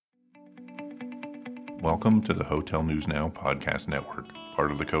Welcome to the Hotel News Now podcast network, part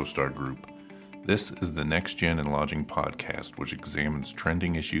of the CoStar Group. This is the Next Gen in Lodging podcast, which examines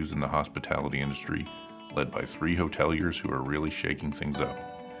trending issues in the hospitality industry, led by three hoteliers who are really shaking things up.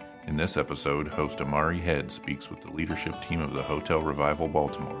 In this episode, host Omari Head speaks with the leadership team of the Hotel Revival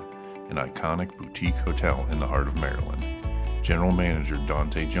Baltimore, an iconic boutique hotel in the heart of Maryland. General Manager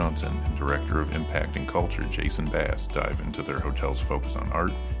Donte Johnson and Director of Impact and Culture Jason Bass dive into their hotel's focus on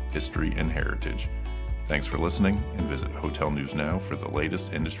art, history, and heritage. Thanks for listening, and visit Hotel News Now for the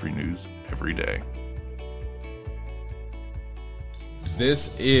latest industry news every day.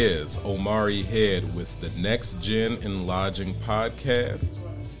 This is Omari Head with the Next Gen in Lodging podcast.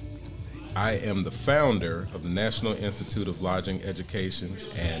 I am the founder of the National Institute of Lodging Education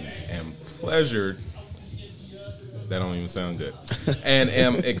and am pleasured, that don't even sound good, and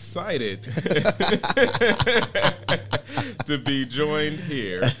am excited to be joined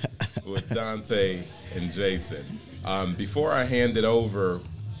here with Donte and Jason. Before I hand it over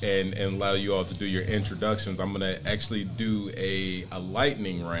and allow you all to do your introductions, I'm going to actually do a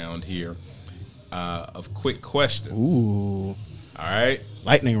lightning round here of quick questions. Ooh. All right?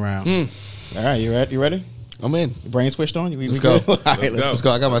 Lightning round. All right, you ready? I'm in. Your brain switched on? Let's go. All right, Let's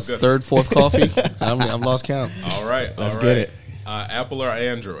go. I got my third, fourth coffee. I've lost count. All right. Let's get it. Apple or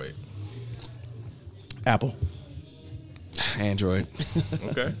Android? Apple. Android.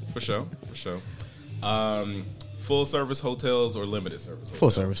 Okay, for sure. Full service hotels or limited service hotels?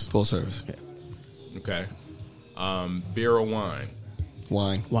 Full service. Full service. Yeah. Okay. Beer or wine?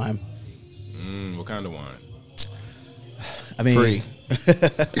 Wine. Wine. What kind of wine? I mean, Free.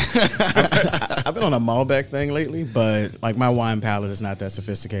 I've been on a Malbec thing lately, but like my wine palate is not that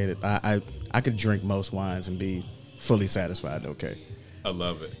sophisticated. I could drink most wines and be fully satisfied. Okay. I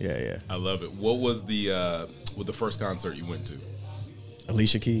love it. Yeah. I love it. What was the first concert you went to?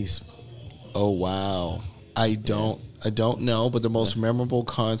 Alicia Keys. Oh wow. I don't know, but the most memorable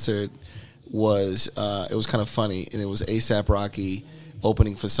concert was it was kind of funny, and it was A$AP Rocky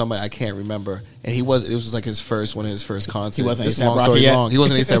opening for somebody I can't remember, and it was like one of his first concerts. He wasn't This is A$AP long Rocky story yet? long. He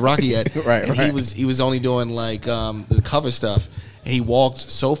wasn't A$AP Rocky yet. Right. He was only doing like the cover stuff, and he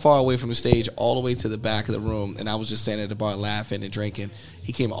walked so far away from the stage all the way to the back of the room, and I was just standing at the bar laughing and drinking.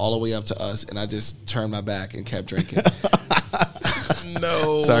 He came all the way up to us, and I just turned my back and kept drinking.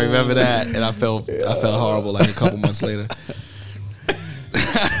 No. So I remember that, and I felt horrible like a couple months later.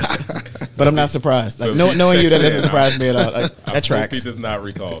 But I'm not surprised. Like, So knowing he you, that checks doesn't in. surprise me at all. Like, I that hope he tracks. does not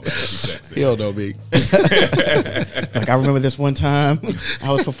recall that. He checks He it. don't know me. Like, I remember this one time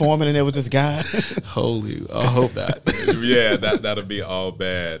I was performing and there was this guy. Holy, I hope not. Yeah, that'll be all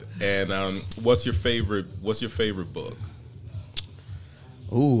bad. And what's your favorite book?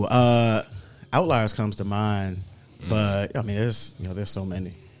 Ooh, Outliers comes to mind, but I mean, there's so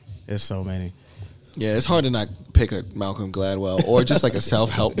many. There's so many. Yeah, it's hard to not pick a Malcolm Gladwell or just like a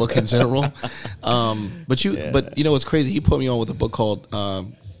self-help book in general. But you know what's crazy? He put me on with a book called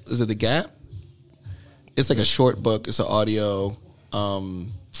is it The Gap? It's like a short book. It's an audio.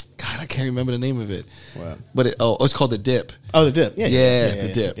 God, I can't remember the name of it. What? But it's called The Dip. Oh, The Dip. Yeah,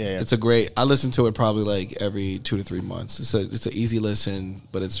 The Dip. Yeah. It's a great. I listen to it probably like every 2 to 3 months. It's an easy listen,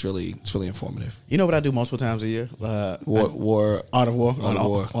 but it's really informative. You know what I do multiple times a year? Art of War on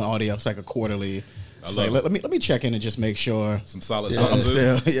audio. It's like a quarterly. It's like, let me check in and just make sure Some solid I'm songs.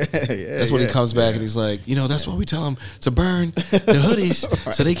 still. Yeah. That's when he comes back and he's like, that's why we tell them to burn the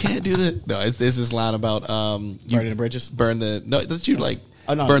hoodies so they can't do the. No, it's this line about Burning the bridges. burn the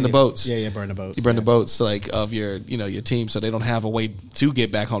No, burn the boats. Yeah, burn the boats. You burn the boats like of your team, so they don't have a way to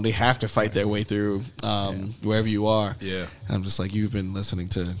get back home. They have to fight their way through wherever you are. Yeah. And I'm just like, you've been listening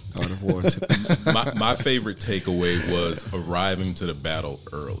to Art of War. My favorite takeaway was arriving to the battle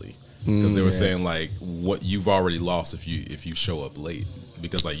early, because they were saying like what you've already lost if you show up late,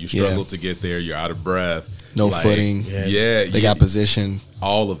 because like you struggle to get there, you're out of breath, No footing. They got position,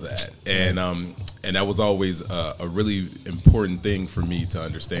 all of that, and that was always a really important thing for me to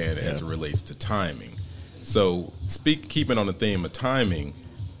understand as it relates to timing. So keeping on the theme of timing,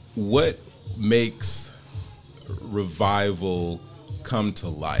 what makes Revival come to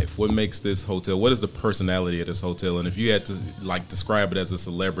life? What makes this hotel? What is the personality of this hotel? And if you had to like describe it as a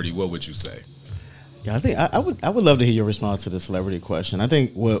celebrity, what would you say? Yeah, I think I would love to hear your response to the celebrity question. I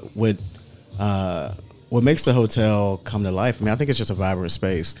think what makes the hotel come to life, I mean, I think it's just a vibrant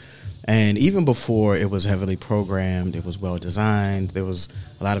space. And even before it was heavily programmed, it was well designed. There was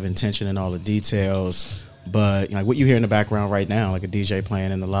a lot of intention in all the details. But what you hear in the background right now, like a DJ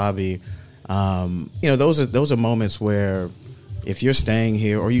playing in the lobby, those are moments where if you're staying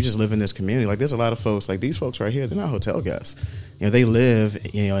here or you just live in this community, like there's a lot of folks, like these folks right here, they're not hotel guests. You know, they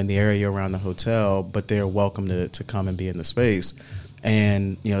live, you know, in the area around the hotel, but they're welcome to come and be in the space.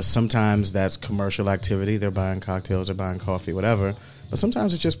 And, you know, sometimes that's commercial activity. They're buying cocktails or buying coffee, whatever. But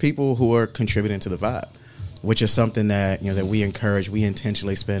sometimes it's just people who are contributing to the vibe, which is something that, you know, that we encourage. We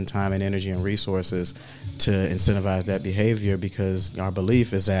intentionally spend time and energy and resources to incentivize that behavior, because our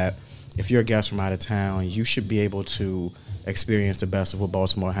belief is that if you're a guest from out of town, you should be able to experience the best of what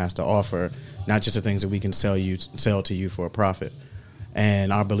Baltimore has to offer, not just the things that we can sell to you for a profit.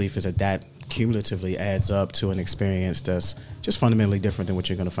 And our belief is that cumulatively adds up to an experience that's just fundamentally different than what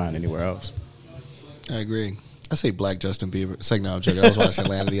you're going to find anywhere else. I agree. I say Black Justin Bieber. It's like, no, I'm joking. I was watching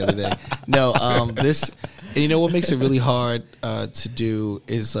Atlanta the other day. No, you know what makes it really hard to do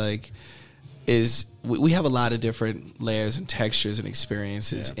is we have a lot of different layers and textures and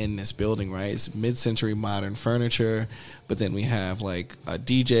experiences in this building, right? It's mid-century modern furniture, but then we have like a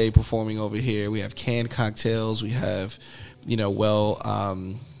DJ performing over here. We have canned cocktails. We have, you know,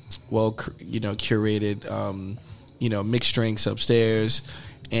 curated, mixed drinks upstairs,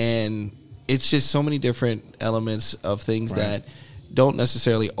 and it's just so many different elements of things that don't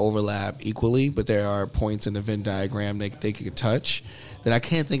necessarily overlap equally, but there are points in the Venn diagram they could touch. That I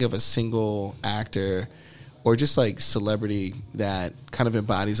can't think of a single actor or just like celebrity that kind of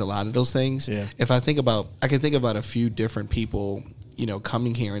embodies a lot of those things. Yeah. I can think about a few different people, you know,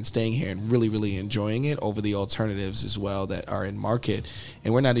 coming here and staying here and really, really enjoying it over the alternatives as well that are in market.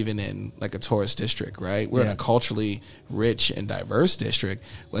 And we're not even in like a tourist district, right? We're in a culturally rich and diverse district,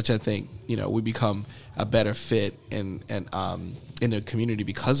 which I think, you know, we become a better fit in a community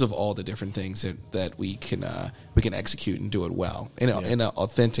because of all the different things that we can execute and do it well in an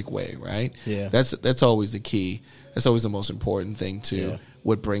authentic way, right? Yeah, that's always the key. That's always the most important thing to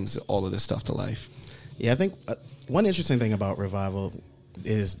what brings all of this stuff to life. Yeah, I think one interesting thing about Revival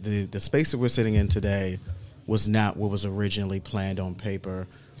is the space that we're sitting in today was not what was originally planned on paper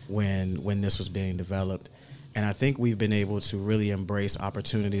when this was being developed. And I think we've been able to really embrace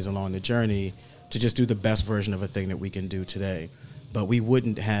opportunities along the journey to just do the best version of a thing that we can do today. But we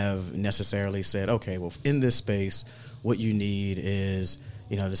wouldn't have necessarily said, okay, well, in this space, what you need is,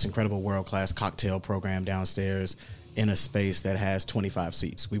 you know, this incredible world-class cocktail program downstairs in a space that has 25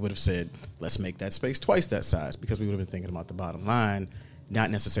 seats. We would have said, let's make that space twice that size, because we would have been thinking about the bottom line,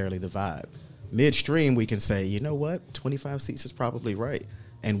 not necessarily the vibe. Midstream, we can say, you know what, 25 seats is probably right.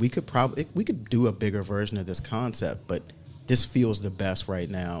 And we could do a bigger version of this concept, but this feels the best right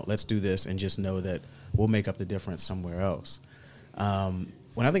now. Let's do this and just know that we'll make up the difference somewhere else.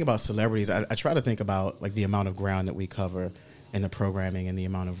 When I think about celebrities, I try to think about like the amount of ground that we cover in the programming and the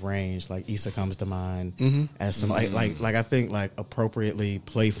amount of range. Like Issa comes to mind as some like I think like appropriately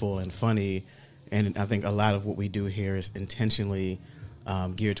playful and funny, and I think a lot of what we do here is intentionally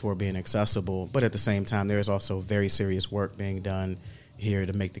geared toward being accessible. But at the same time, there is also very serious work being done here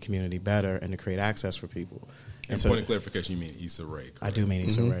to make the community better and to create access for people. And so, point of clarification, you mean Issa Rae, correct? I do mean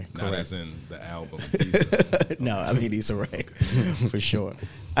Issa Rae. Not correct. As in the album Issa. No, I mean Issa Rae, for sure.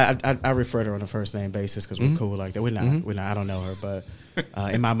 I refer to her on a first name basis because we're cool like that. We're not. I don't know her, but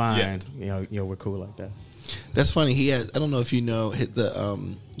in my mind, you know, we're cool like that. That's funny. He had. I don't know if you know.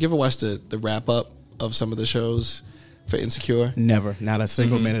 You ever watch the wrap up of some of the shows for Insecure? Never, not a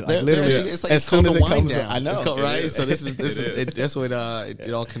single minute. Like literally, it's like as soon as it comes, down. I know. It's called, right? So this is that's what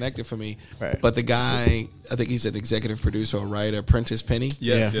it all connected for me. Right. But the guy, I think he's an executive producer or writer, Prentice Penny.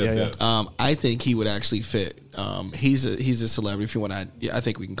 Yes. I think he would actually fit. He's a celebrity. If you want to, I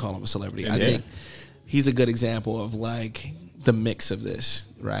think we can call him a celebrity. I think he's a good example of like the mix of this,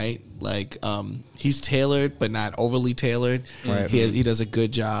 right? Like he's tailored but not overly tailored. Right. He does a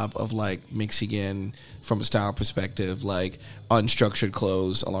good job of like mixing in from a style perspective, like unstructured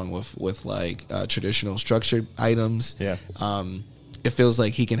clothes along with like traditional structured items. Yeah. It feels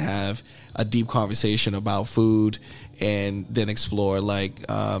like he can have a deep conversation about food and then explore like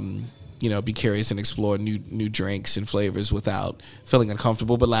be curious and explore new drinks and flavors without feeling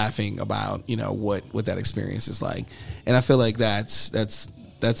uncomfortable, but laughing about, you know, what that experience is like. And I feel like that's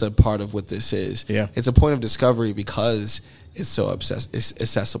a part of what this is. Yeah. It's a point of discovery because it's so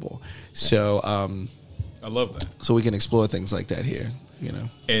accessible. So I love that. So we can explore things like that here, you know.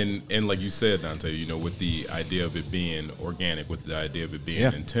 And like you said, Donte, you know, with the idea of it being organic, with the idea of it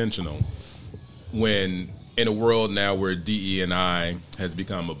being intentional, when in a world now where DE&I has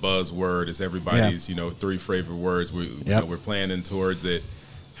become a buzzword, it's everybody's, you know, three favorite words. We're planning towards it.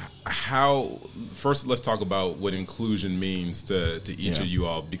 First, let's talk about what inclusion means to each of you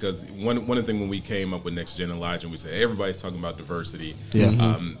all, because one of the things when we came up with Next Gen and Lodging, we said everybody's talking about diversity.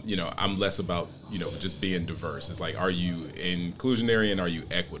 I'm less about just being diverse. It's like, are you inclusionary and are you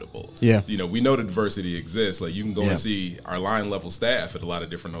equitable? We know that diversity exists. Like, you can go and see our line level staff at a lot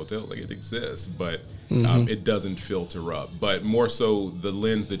of different hotels. Like, it exists, but it doesn't filter up. But more so, the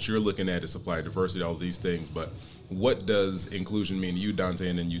lens that you're looking at is supplier diversity, all these things. But what does inclusion mean to you, Donte,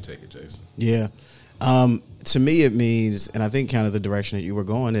 and then you take it, Jason? Yeah. To me, it means, and I think kind of the direction that you were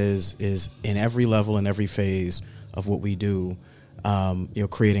going is in every level and every phase of what we do,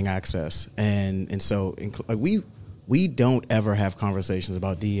 creating access. And so we don't ever have conversations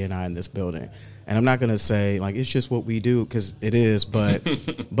about DE&I in this building. And I'm not going to say, like, it's just what we do, because it is, but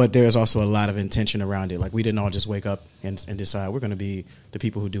but there's also a lot of intention around it. Like, we didn't all just wake up and decide we're going to be the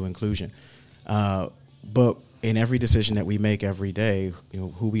people who do inclusion. But in every decision that we make every day,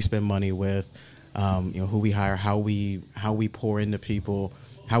 who we spend money with, who we hire, how we pour into people,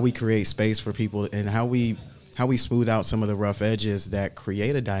 how we create space for people, and how we smooth out some of the rough edges that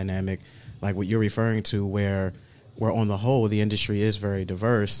create a dynamic like what you're referring to, where on the whole the industry is very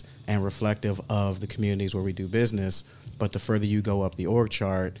diverse and reflective of the communities where we do business. But the further you go up the org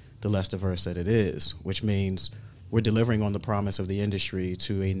chart, the less diverse that it is, which means we're delivering on the promise of the industry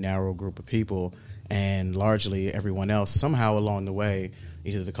to a narrow group of people. And largely everyone else, somehow along the way,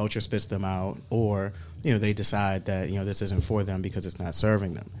 either the culture spits them out or, they decide that, this isn't for them because it's not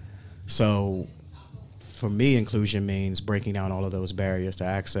serving them. So for me, inclusion means breaking down all of those barriers to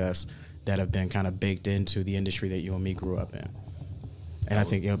access that have been kind of baked into the industry that you and me grew up in. And I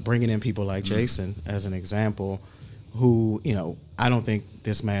think, bringing in people like Jason as an example, who, I don't think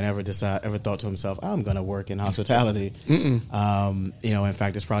this man ever thought to himself, I'm going to work in hospitality. In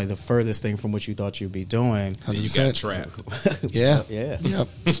fact, it's probably the furthest thing from what you thought you'd be doing. 100%. You got trapped. Yeah. Yeah.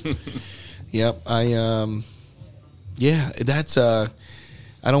 Yep. That's, I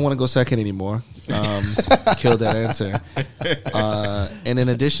don't want to go second anymore. Killed that answer. And in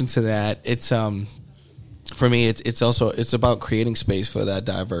addition to that, it's, for me, it's about creating space for that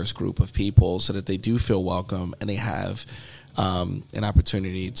diverse group of people so that they do feel welcome and they have an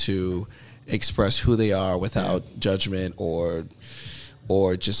opportunity to express who they are without judgment or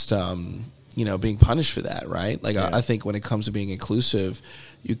just being punished for that, right? Like, I think when it comes to being inclusive,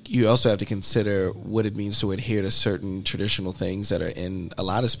 you also have to consider what it means to adhere to certain traditional things that are in a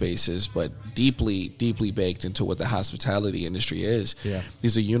lot of spaces, but deeply, deeply baked into what the hospitality industry is. Yeah.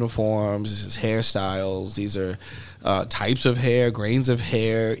 These are uniforms, this is hairstyles, these are types of hair, grains of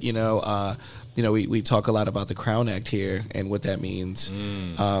hair, we talk a lot about the Crown Act here and what that means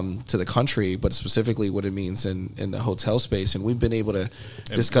to the country, but specifically what it means in the hotel space. And we've been able to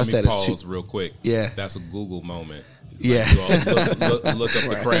discuss that as real quick. Yeah. That's a Google moment. Yeah. You all look up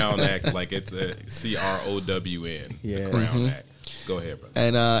the Crown Act like it's a CROWN. Yeah. The Crown Act. Go ahead, brother.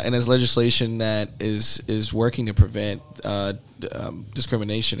 And as legislation that is working to prevent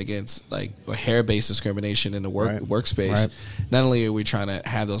discrimination against, or hair-based discrimination in the workspace. Right. Not only are we trying to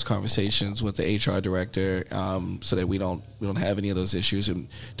have those conversations with the HR director so that we don't have any of those issues, and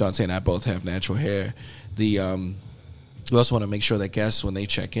Donte and I both have natural hair. We also want to make sure that guests, when they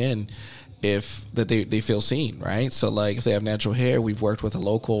check in, that they feel seen, right? So, if they have natural hair, we've worked with a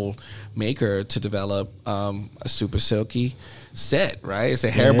local maker to develop a super silky set, right? It's a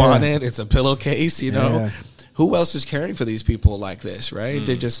hair bonnet, it's a pillowcase, Yeah. Who else is caring for these people like this, right?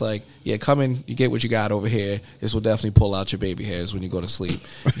 They're just like, come in, you get what you got over here. This will definitely pull out your baby hairs when you go to sleep.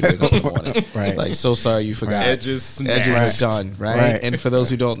 You wake up in the morning. Right. So sorry you forgot. Edges are done, right? And for those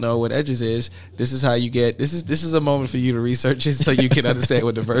who don't know what edges is, this is how you get, this is a moment for you to research it so you can understand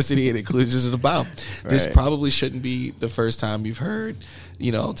what diversity and inclusion is about. This probably shouldn't be the first time you've heard,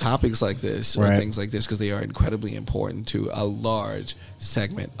 topics like this or things like this, because they are incredibly important to a large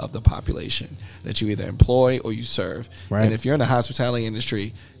segment of the population that you either employ or you serve. Right. And if you're in the hospitality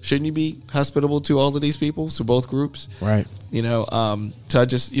industry, shouldn't you be hospitable to all of these people, to both groups? Right. So I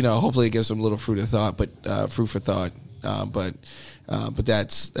just, hopefully it gives them a little food for thought. But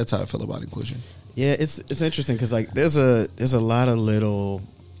that's how I feel about inclusion. Yeah, it's interesting because there's a lot of little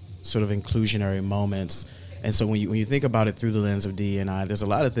sort of inclusionary moments. And so when you think about it through the lens of DE&I, there's a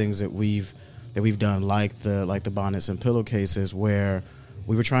lot of things that we've done, like the bonnets and pillowcases, where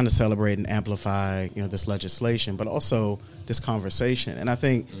we were trying to celebrate and amplify, this legislation, but also this conversation. And I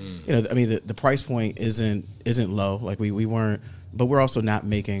think, the price point isn't low. We weren't, but we're also not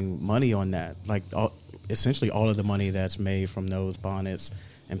making money on that. essentially all of the money that's made from those bonnets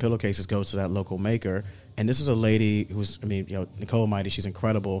and pillowcases goes to that local maker. And this is a lady who's, Nicole Mighty, she's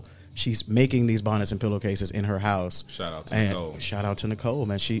incredible. She's making these bonnets and pillowcases in her house. Shout out to Nicole. Shout out to Nicole,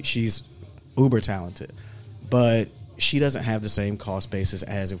 man. She's uber talented. But she doesn't have the same cost basis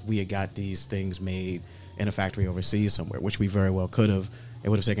as if we had got these things made in a factory overseas somewhere, which we very well could have. It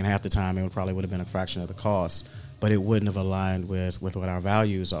would have taken half the time. It probably would have been a fraction of the cost, but it wouldn't have aligned with what our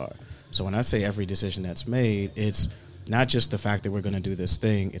values are. So when I say every decision that's made, it's not just the fact that we're going to do this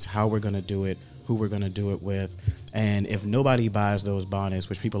thing, it's how we're going to do it, who we're going to do it with. And if nobody buys those bonnets,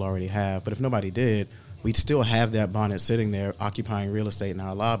 which people already have, but if nobody did, we'd still have that bonnet sitting there occupying real estate in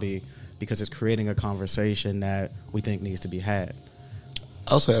our lobby because it's creating a conversation that we think needs to be had.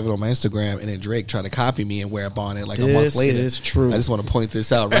 I also have it on my Instagram, and then Drake tried to copy me and wear a bonnet like a month later. This is true. I just want to point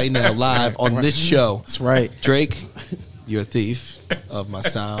this out right now, live on this show. That's right. Drake, you're a thief of my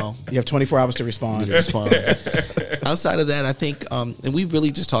style. You have 24 hours to respond. Outside of that, I think, and we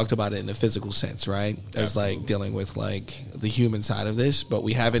really just talked about it in a physical sense, right? As like dealing with like the human side of this, but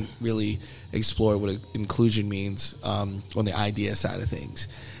we haven't really explored what inclusion means on the idea side of things.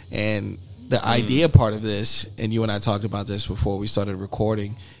 And the idea part of this, and you and I talked about this before we started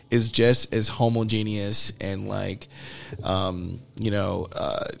recording, is just as homogeneous and like, narrow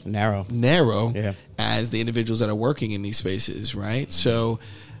as the individuals that are working in these spaces, right? So,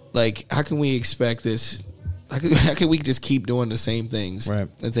 like, how can we expect this? How can we just keep doing the same things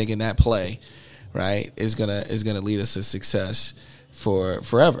and thinking that play, right, is gonna lead us to success for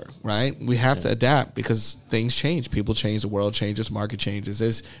forever, right? We have to adapt because things change. People change, the world changes, market changes.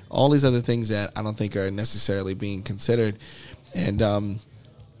 There's all these other things that I don't think are necessarily being considered. And,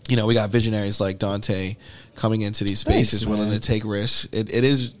 we got visionaries like Donte coming into these spaces, willing to take risks.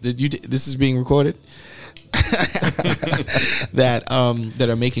 This is being recorded. that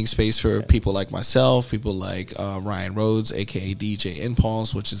are making space for people like myself, people like Ryan Rhodes, aka DJ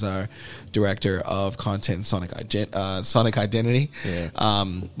Impulse, which is our director of content and Sonic Identity.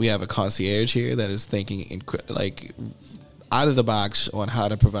 We have a concierge here that is thinking out of the box on how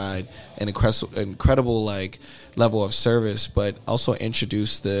to provide an incredible like level of service, but also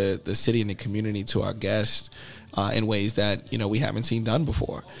introduce the city and the community to our guests in ways that we haven't seen done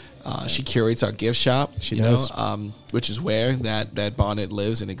before. She curates our gift shop, which is where that bonnet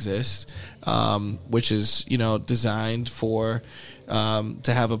lives and exists, which is designed for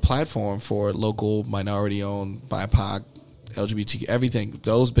to have a platform for local minority-owned, BIPOC, LGBT, everything.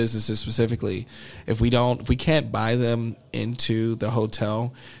 Those businesses specifically, if we can't buy them into the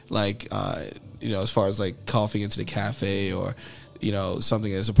hotel, like as far as like coffee into the cafe or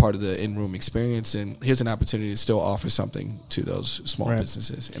something that's a part of the in-room experience, and here's an opportunity to still offer something to those small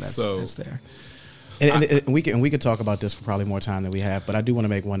businesses, and that's there. And we could talk about this for probably more time than we have, but I do want to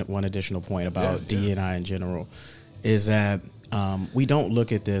make one additional point about DE&I in general, is that we don't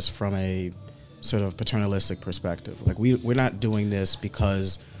look at this from a sort of paternalistic perspective. Like we're not doing this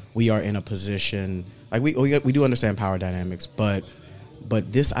because we are in a position, like we do understand power dynamics, but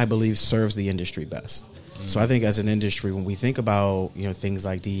this, I believe, serves the industry best. So I think as an industry, when we think about things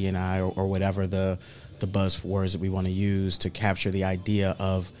like DE&I or whatever the buzzwords that we want to use to capture the idea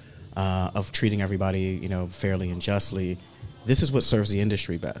of treating everybody fairly and justly, this is what serves the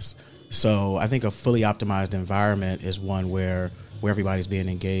industry best. So I think a fully optimized environment is one where everybody's being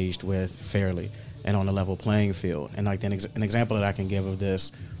engaged with fairly and on a level playing field. And like an example that I can give of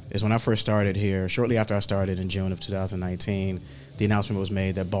this is when I first started here, shortly after I started in June of 2019, the announcement was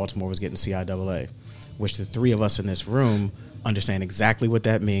made that Baltimore was getting CIAA, which the three of us in this room understand exactly what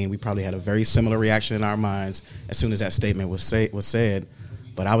that means. We probably had a very similar reaction in our minds as soon as that statement was said.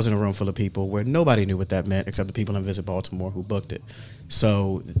 But I was in a room full of people where nobody knew what that meant except the people in Visit Baltimore who booked it.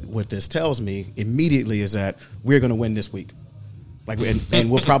 So what this tells me immediately is that we're going to win this week. And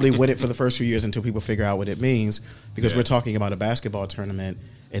we'll probably win it for the first few years until people figure out what it means, because we're talking about a basketball tournament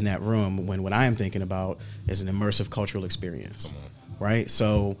in that room when what I am thinking about is an immersive cultural experience, right?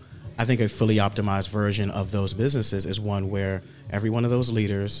 So I think a fully optimized version of those businesses is one where every one of those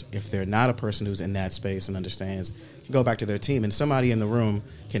leaders, if they're not a person who's in that space and understands, can go back to their team, and somebody in the room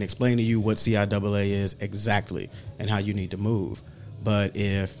can explain to you what CIAA is exactly and how you need to move. But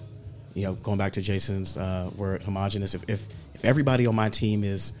if, going back to Jason's word, homogenous, if everybody on my team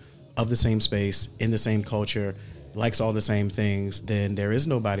is of the same space, in the same culture, likes all the same things, then there is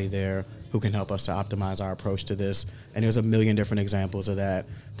nobody there who can help us to optimize our approach to this. And there's a million different examples of that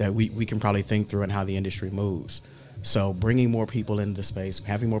we can probably think through and how the industry moves. So bringing more people into the space,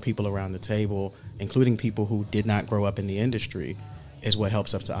 having more people around the table, including people who did not grow up in the industry, is what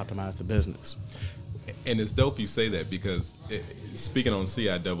helps us to optimize the business. And it's dope you say that because speaking on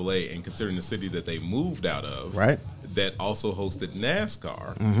CIAA and considering the city that they moved out of, right, that also hosted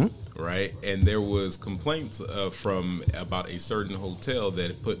NASCAR, right? And there was complaints from about a certain hotel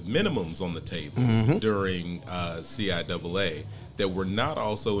that put minimums on the table during CIAA that were not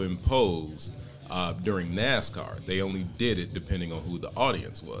also imposed during NASCAR. They only did it depending on who the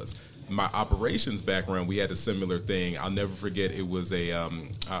audience was. My operations background, we had a similar thing. I'll never forget. It was a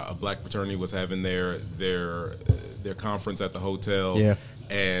black fraternity was having their conference at the hotel. Yeah.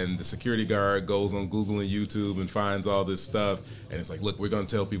 And the security guard goes on Google and YouTube and finds all this stuff. And it's like, look, we're going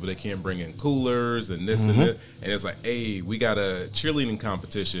to tell people they can't bring in coolers and this and that. And it's like, hey, we got a cheerleading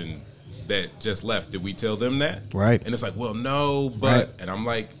competition that just left. Did we tell them that? Right. And it's like, well, no, but. Right. And I'm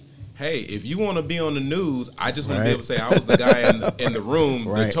like, hey, if you want to be on the news, I just want to be able to say I was the guy in the room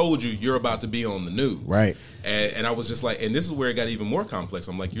that told you you're about to be on the news. Right. And I was just like, and this is where it got even more complex.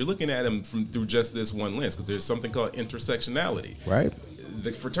 I'm like, you're looking at him through just this one lens because there's something called intersectionality. Right.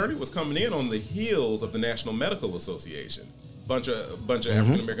 The fraternity was coming in on the heels of the National Medical Association, bunch of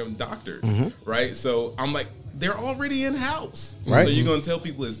African American doctors, right? So I'm like, they're already in house, right? So you're gonna tell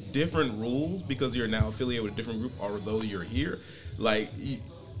people it's different rules because you're now affiliated with a different group, although you're here, like.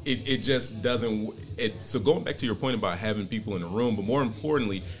 It just doesn't. So going back to your point about having people in the room, but more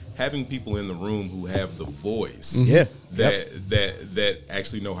importantly, having people in the room who have the voice, that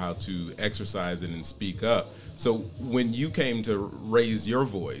actually know how to exercise it and speak up. So when you came to raise your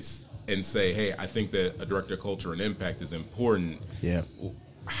voice and say, "Hey, I think that a director of culture and impact is important,"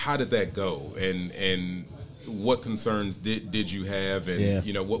 how did that go? And what concerns did you have, and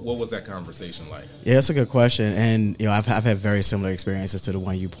you know what was that conversation like? Yeah, that's a good question, and you know I've had very similar experiences to the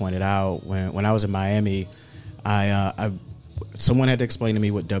one you pointed out. When I was in Miami, I someone had to explain to me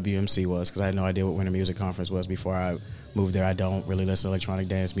what WMC was because I had no idea what Winter Music Conference was before I moved there. I don't really listen to electronic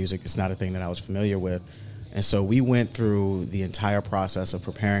dance music; it's not a thing that I was familiar with, and so we went through the entire process of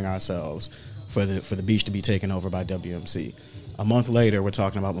preparing ourselves for the beach to be taken over by WMC. A month later, we're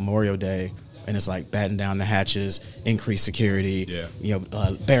talking about Memorial Day. And it's like batten down the hatches, increase security,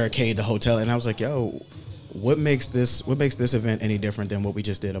 barricade the hotel. And I was like, yo, what makes this event any different than what we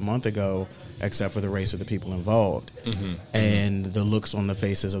just did a month ago, except for the race of the people involved? And the looks on the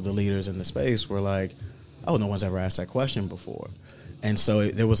faces of the leaders in the space were like, oh, no one's ever asked that question before. And so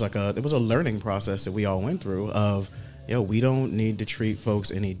there was a learning process that we all went through of, we don't need to treat folks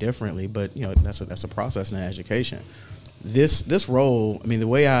any differently, but that's a process in education. This role, I mean, the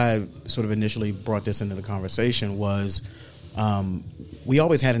way I sort of initially brought this into the conversation was we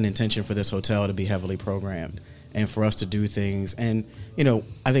always had an intention for this hotel to be heavily programmed and for us to do things. And,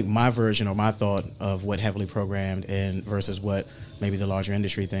 I think my version or my thought of what heavily programmed and versus what maybe the larger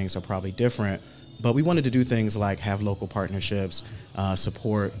industry thinks are probably different. But we wanted to do things like have local partnerships,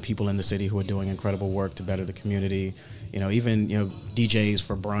 support people in the city who are doing incredible work to better the community, even DJs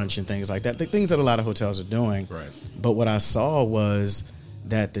for brunch and things like that, the things that a lot of hotels are doing. Right. But what I saw was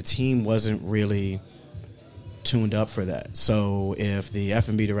that the team wasn't really tuned up for that. So if the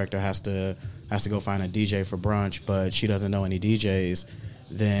F&B director has to go find a DJ for brunch, but she doesn't know any DJs,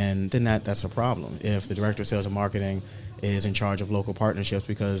 then that's a problem. If the director of sales and marketing is in charge of local partnerships,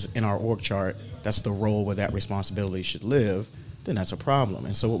 because in our org chart, that's the role where that responsibility should live, then that's a problem.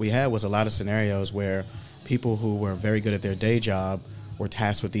 And so what we had was a lot of scenarios where people who were very good at their day job were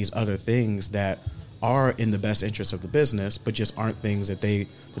tasked with these other things that are in the best interest of the business, but just aren't things that they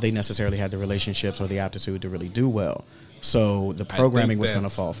necessarily had the relationships or the aptitude to really do well. So the programming was going to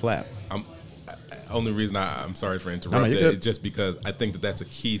fall flat. Only reason I'm sorry for interrupting is just because I think that's a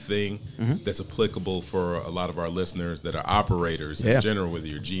key thing that's applicable for a lot of our listeners that are operators in general, whether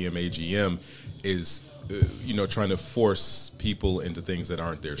you're GM, AGM, is trying to force people into things that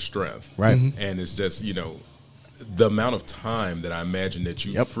aren't their strength. Right. And it's just, the amount of time that I imagine that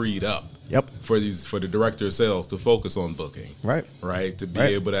you freed up for the director of sales to focus on booking. Right. To be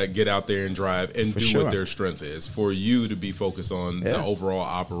able to get out there and drive and do what their strength is. For you to be focused on the overall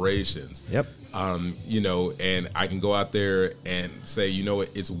operations. And I can go out there and say,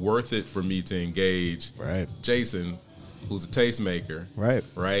 it's worth it for me to engage Jason, who's a tastemaker.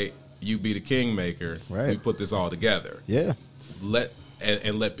 Right. You be the kingmaker. We put this all together.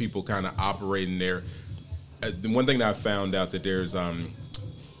 Let people kind of operate in there. The one thing that I found out that there's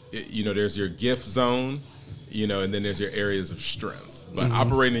there's your gift zone, and then there's your areas of strength. But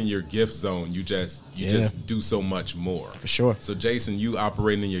operating in your gift zone, you just do so much more. For sure. So Jason, you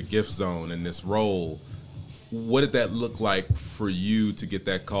operating in your gift zone in this role, what did that look like for you to get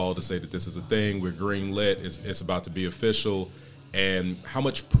that call to say that this is a thing, we're green lit, it's about to be official? And how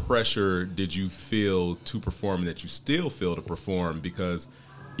much pressure did you feel to perform and that you still feel to perform? Because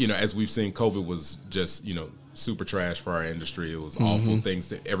as we've seen, COVID was just, super trash for our industry. It was awful things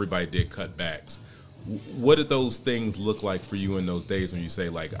that everybody did cutbacks. What did those things look like for you in those days when you say,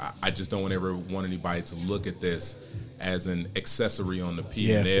 like, I just don't ever want anybody to look at this as an accessory on the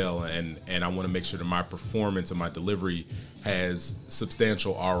P&L, and I want to make sure that my performance and my delivery has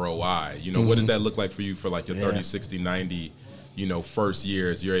substantial ROI. What did that look like for you for like your 30, 60, 90, first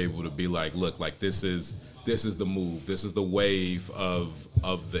years? You're able to be like, look, like this is the move. This is the wave of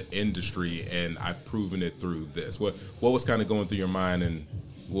the industry, and I've proven it through this. What was kind of going through your mind, and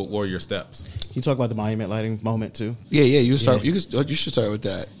what were your steps? You talk about the monument lighting moment too. Yeah. You start. You should start with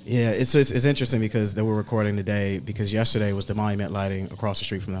that. Yeah, it's interesting because we're recording today because yesterday was the monument lighting across the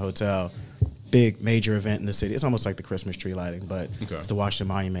street from the hotel. Big major event in the city. It's almost like the Christmas tree lighting, but it's the Washington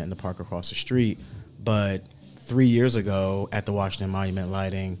Monument in the park across the street. But 3 years ago at the Washington Monument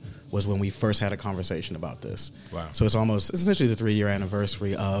lighting was when we first had a conversation about this. Wow. So it's essentially the 3-year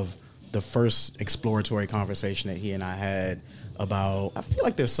anniversary of the first exploratory conversation that he and I had about, I feel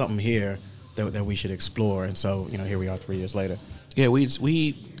like there's something here that we should explore. And so, here we are 3 years later. Yeah,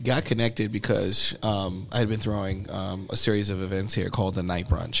 we got connected because I had been throwing a series of events here called the Night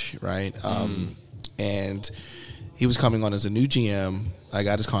Brunch, right? And he was coming on as a new GM. I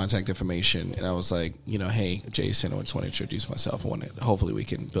got his contact information, and I was like, hey, Jason, I just want to introduce myself. Hopefully we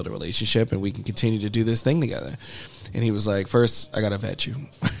can build a relationship, and we can continue to do this thing together. And he was like, first, I got to vet you.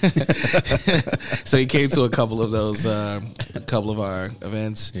 So he came to a couple of those, a couple of our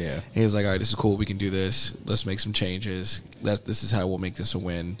events. Yeah. And he was like, all right, this is cool. We can do this. Let's make some changes. This is how we'll make this a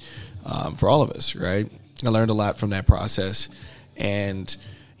win for all of us, right? I learned a lot from that process. And,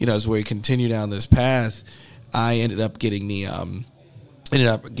 as we continue down this path, I ended up getting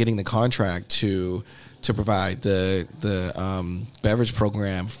the contract to provide the beverage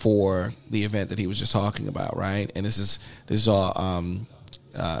program for the event that he was just talking about, right? And this is all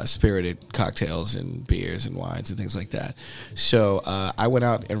spirited cocktails and beers and wines and things like that. So I went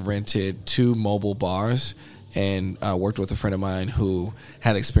out and rented 2 mobile bars and worked with a friend of mine who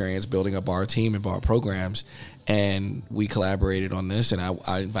had experience building a bar team and bar programs. And we collaborated on this, and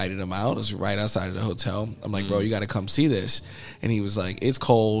I invited him out. It was right outside of the hotel. I'm like, bro, you got to come see this. And he was like, it's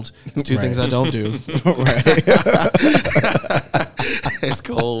cold. It's 2 things I don't do. It's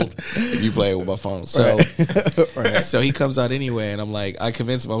cold. And you play with my phone. So, so he comes out anyway, and I'm like, I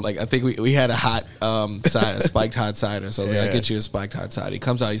convinced him. I'm like, I think we had a hot cider, a spiked hot cider. So I was like, I'll get you a spiked hot cider. He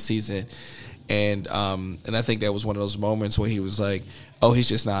comes out, he sees it. And I think that was one of those moments where he was like, oh, he's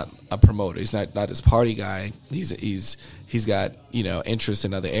just not a promoter. He's not this party guy. He's got interest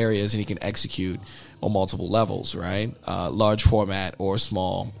in other areas, and he can execute on multiple levels, right? Large format or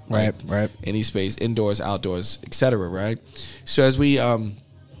small, right. Any space, indoors, outdoors, etc. Right. So as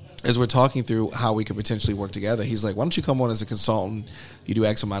we're talking through how we could potentially work together, he's like, why don't you come on as a consultant? You do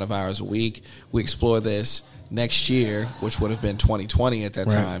X amount of hours a week. We explore this. Next year, which would have been 2020 at that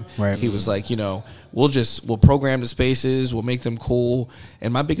time, he was like, we'll program the spaces, we'll make them cool.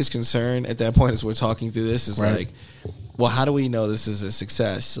 And my biggest concern at that point, as we're talking through this, is like, well, how do we know this is a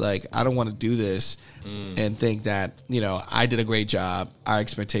success? Like, I don't want to do this and think that, I did a great job, our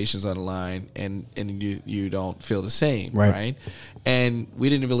expectations on the line, and you don't feel the same, right? And we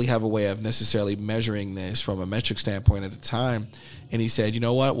didn't really have a way of necessarily measuring this from a metric standpoint at the time. And he said, you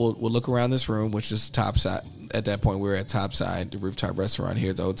know what, we'll look around this room, which is topside. At that point, we were at Topside, the rooftop restaurant here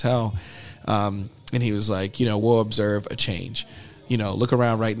at the hotel. And he was like, we'll observe a change. Look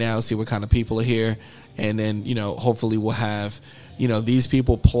around right now, see what kind of people are here. And then, hopefully we'll have, these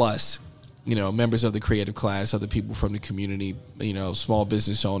people plus, members of the creative class, other people from the community, small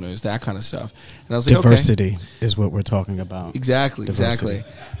business owners, that kind of stuff. And I was like, diversity is what we're talking about. Exactly.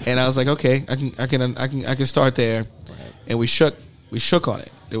 And I was like, okay, I can start there. Right. And we shook on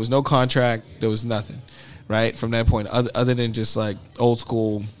it. There was no contract. There was nothing. Right from that point, other than just like old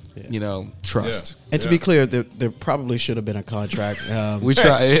school, trust. Yeah. And to be clear, there probably should have been a contract. We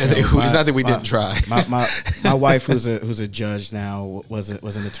tried. It's not that we didn't try. My wife, who's a judge now, was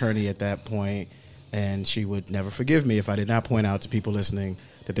an attorney at that point, and she would never forgive me if I did not point out to people listening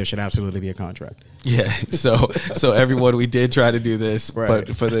that there should absolutely be a contract. Yeah. So everyone, we did try to do this,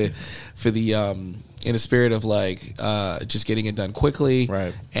 but for the in the spirit of like just getting it done quickly,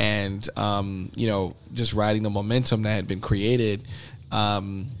 and just riding the momentum that had been created,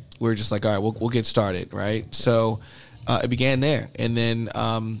 we were just like, all right, we'll get started, right? So it began there, and then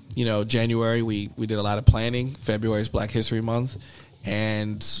January we did a lot of planning. February is Black History Month,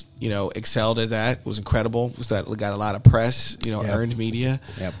 and excelled at that. It was incredible. We got a lot of press, earned media.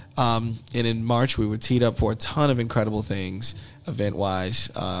 Yep. And in March we were teed up for a ton of incredible things event wise,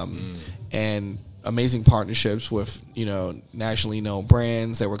 and amazing partnerships with, nationally known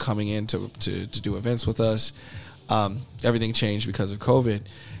brands that were coming in to do events with us. Everything changed because of COVID.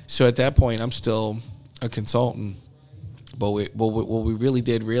 So at that point, I'm still a consultant. But what we really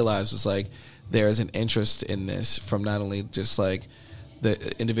did realize was like there is an interest in this from not only just like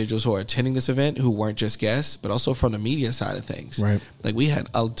the individuals who are attending this event who weren't just guests, but also from the media side of things. Right. Like we had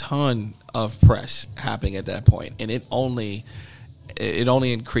a ton of press happening at that point, and it only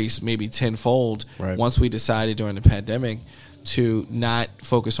increased maybe tenfold once we decided during the pandemic to not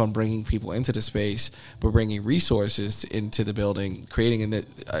focus on bringing people into the space, but bringing resources into the building, creating a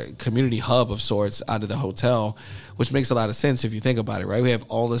community hub of sorts out of the hotel, which makes a lot of sense if you think about it, right? We have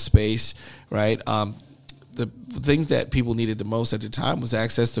all the space, right? The things that people needed the most at the time was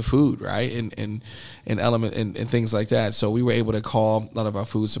access to food, right? And things like that. So we were able to call a lot of our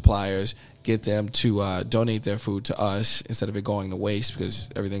food suppliers, get them to donate their food to us instead of it going to waste because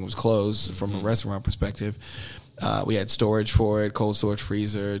everything was closed from a restaurant perspective. We had storage for it, cold storage,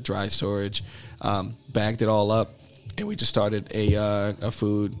 freezer, dry storage, bagged it all up, and we just started a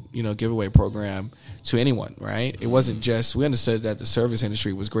food, giveaway program to anyone, right? It wasn't just, we understood that the service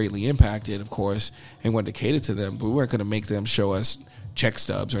industry was greatly impacted, of course, and wanted to cater to them, but we weren't going to make them show us check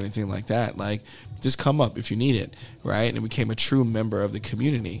stubs or anything like that. Like, just come up if you need it, right? And it became a true member of the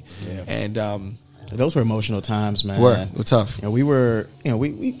community. Yeah. And those were emotional times, man. Were tough. We were,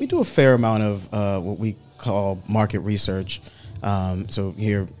 we do a fair amount of what we call market research. So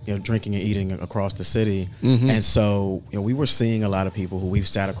here, drinking and eating across the city. And so, we were seeing a lot of people who we've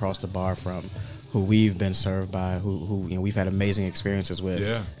sat across the bar from, who we've been served by, who we've had amazing experiences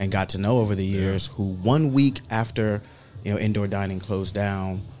with and got to know over the years, who 1 week after, indoor dining closed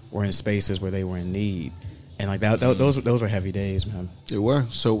down were in spaces where they were in need. And like that, those were heavy days, man. They were.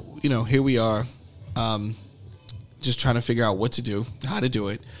 So, here we are, just trying to figure out what to do, how to do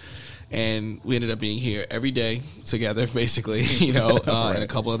it. And we ended up being here every day together, basically, and a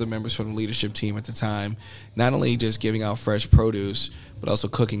couple other members from the leadership team at the time, not only just giving out fresh produce, but also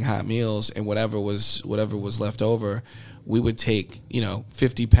cooking hot meals, and whatever was left over, we would take,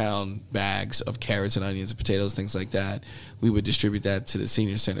 50-pound bags of carrots and onions and potatoes, things like that. We would distribute that to the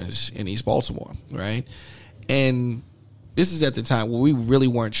senior centers in East Baltimore, right? And this is at the time where we really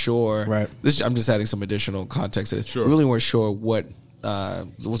weren't sure. Right. I'm just adding some additional context to this. Sure. We really weren't sure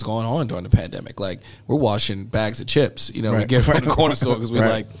what's going on during the pandemic. Like, we're washing bags of chips, we get from the corner store because we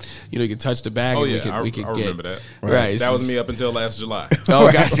like, you can touch the bag. Oh, and yeah, we could I remember that. Right. That was me up until last July.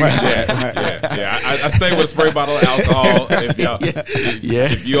 Oh, gotcha. Yeah. I stay with a spray bottle of alcohol.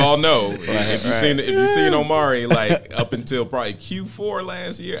 If you all know, if you've seen Omari, like up until probably Q4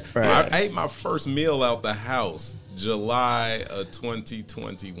 last year, I ate my first meal out the house July of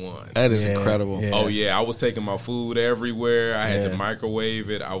 2021. That is incredible. Yeah. Oh yeah, I was taking my food everywhere. I had to microwave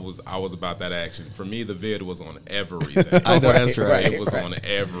it. I was about that action. For me, the vid was on everything. I know that's right. It was on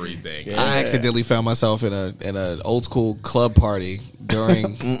everything. Yeah. I accidentally found myself in an old school club party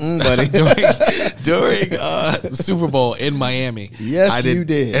during during Super Bowl in Miami. Yes, you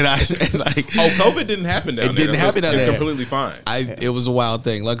did. And COVID didn't happen down there. It didn't happen down there. It's completely fine. It was a wild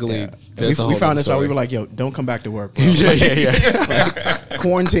thing. Luckily, we found this out. We were like, "Yo, don't come back to work, bro."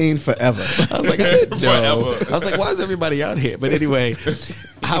 Quarantine forever. I was like, I didn't know. I was like, why is everybody out here? But anyway,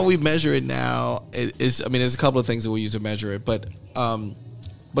 how we measure it now is, there's a couple of things that we use to measure it, but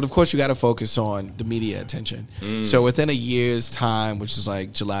of course you got to focus on the media attention. So within a year's time, which is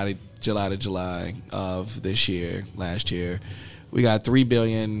like July to July of last year, we got 3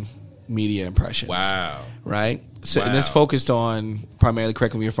 billion media impressions. Wow. Right? So, and it's focused on, primarily,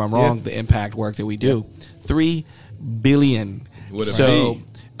 correct me if I'm wrong, the impact work that we do. 3 billion. So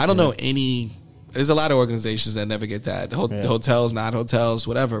I don't know any. There's a lot of organizations that never get that. Hotels, not hotels,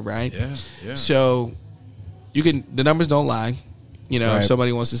 whatever, right? Yeah. So the numbers don't lie. If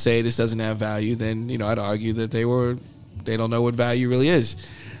somebody wants to say this doesn't have value, then I'd argue that they don't know what value really is.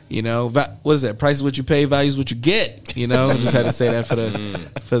 What is that? Price is what you pay, value is what you get. I just had to say that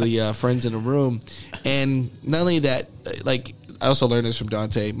for the friends in the room. And not only that, like, I also learned this from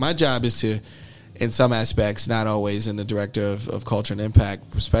Donte. My job is to, in some aspects, not always in the director of culture and impact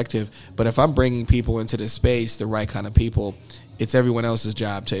perspective, but if I'm bringing people into this space, the right kind of people, it's everyone else's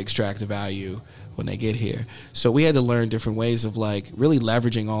job to extract the value when they get here. So we had to learn different ways of like really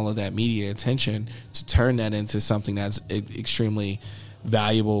leveraging all of that media attention to turn that into something that's extremely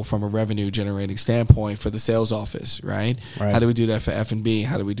valuable from a revenue generating standpoint for the sales office, right? How do we do that for F&B?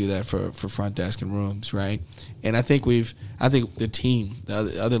 How do we do that for front desk and rooms, right? And I think the team,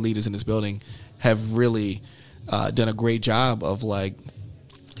 the other leaders in this building have really done a great job of like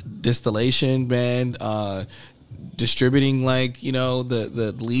distillation, man, distributing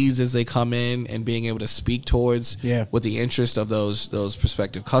the leads as they come in and being able to speak towards what the interest of those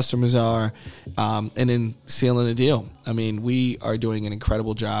prospective customers are, and then sealing the deal. I mean, we are doing an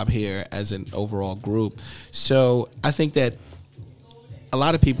incredible job here as an overall group. So I think that a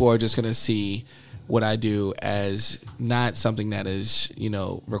lot of people are just going to see what I do as not something that is,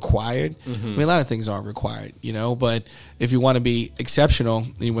 required. Mm-hmm. I mean, a lot of things aren't required, but if you want to be exceptional,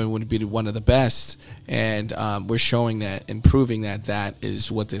 you want to be one of the best, and we're showing that and proving that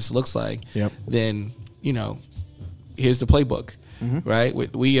is what this looks like, then, here's the playbook, right?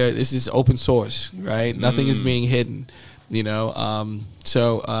 We this is open source, right? Nothing is being hidden,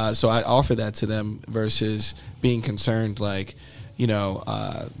 so I offer that to them versus being concerned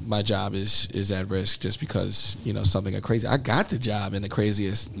my job is at risk just because something got crazy. I got the job in the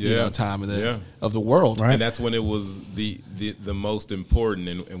craziest time of the world, right? And that's when it was the most important.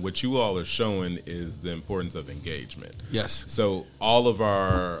 And what you all are showing is the importance of engagement. Yes. So all of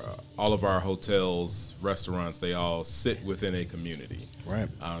our hotels, restaurants, they all sit within a community. Right.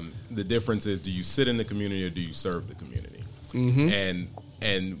 The difference is, do you sit in the community or do you serve the community? Mm-hmm.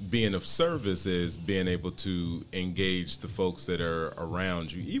 And being of service is being able to engage the folks that are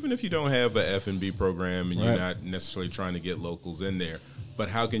around you, even if you don't have a F&B program and you're not necessarily trying to get locals in there. But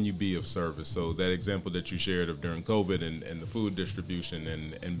how can you be of service? So that example that you shared of during COVID and the food distribution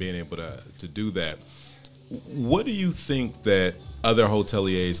and being able to do that, what do you think that other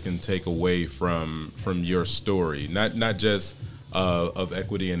hoteliers can take away from your story? Not just of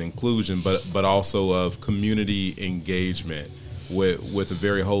equity and inclusion, but also of community engagement with a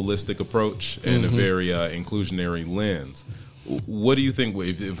very holistic approach and a very inclusionary lens. What do you think,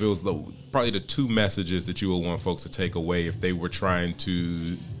 if it was probably the two messages that you would want folks to take away if they were trying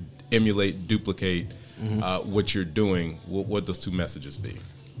to emulate, duplicate what you're doing, what would those two messages be?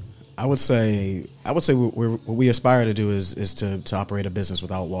 I would say what we aspire to do is to operate a business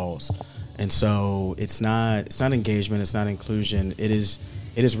without walls. And so it's not engagement, it's not inclusion. It is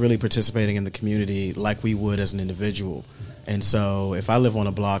really participating in the community like we would as an individual. And so if I live on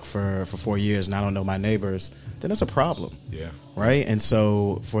a block for 4 years and I don't know my neighbors, then that's a problem. Yeah. Right? And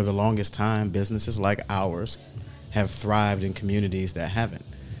so for the longest time, businesses like ours have thrived in communities that haven't.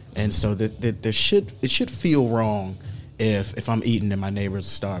 And so it should feel wrong if I'm eating and my neighbors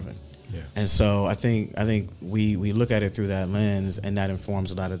are starving. Yeah. And so I think we look at it through that lens, and that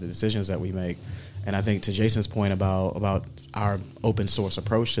informs a lot of the decisions that we make. And I think to Jason's point about our open source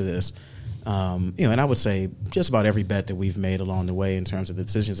approach to this, and I would say just about every bet that we've made along the way in terms of the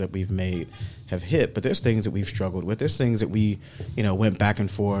decisions that we've made have hit. But there's things that we've struggled with. There's things that we, went back and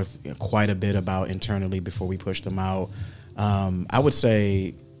forth quite a bit about internally before we pushed them out. I would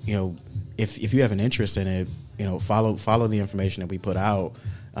say, if you have an interest in it, follow the information that we put out.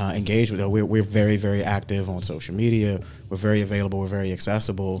 Engage with it. We're very, very active on social media. We're very available. We're very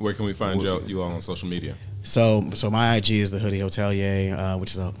accessible. Where can we find you all on social media? So my IG is the Hoodie Hotelier,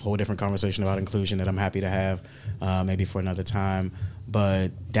 which is a whole different conversation about inclusion that I'm happy to have, maybe for another time. But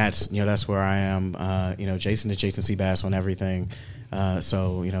that's where I am. Jason is Jason C. Bass on everything.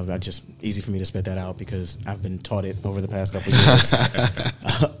 So that's just easy for me to spit that out because I've been taught it over the past couple of years.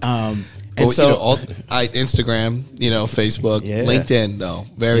 Instagram, Facebook, LinkedIn, though,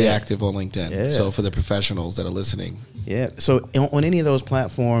 very active on LinkedIn. Yeah. So for the professionals that are listening, So on any of those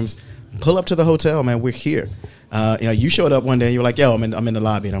platforms, pull up to the hotel, man. We're here. You showed up one day and you were like, "Yo, I'm in the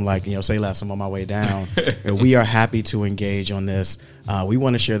lobby," and I'm like, "Say less. I'm on my way down." We are happy to engage on this. We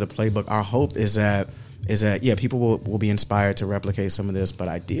want to share the playbook. Our hope is that people will be inspired to replicate some of this, but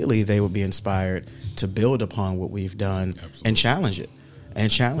ideally they will be inspired to build upon what we've done and challenge it.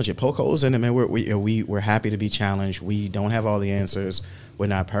 Poke holes in it, man. We're happy to be challenged. We don't have all the answers. We're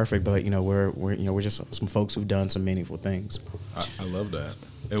not perfect, but we're just some folks who've done some meaningful things. I love that.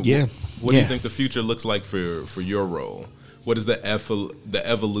 And what do you think the future looks like for your role? What does the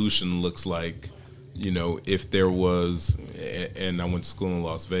evolution looks like? If there was, and I went to school in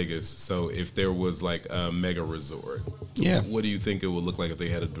Las Vegas, so if there was like a mega resort, what do you think it would look like if they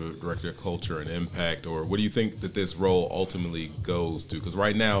had a director of culture and impact, or what do you think that this role ultimately goes to? Because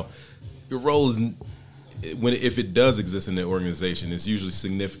right now, your role is, if it does exist in the organization, it's usually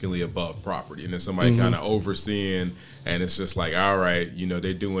significantly above property, and then somebody kind of overseeing, and it's just like, all right,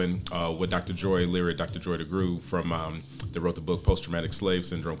 they're doing what Dr. Joy DeGruy from that wrote the book Post-Traumatic Slave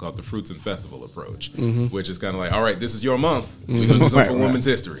Syndrome called The Fruits and Festival Approach, which is kind of like, all right, this is your month. We're going to do something for Women's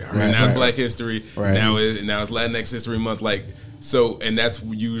History. All right, now it's Black History. Right. Now it's Latinx History Month. And that's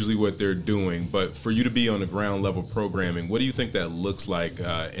usually what they're doing. But for you to be on the ground level programming, what do you think that looks like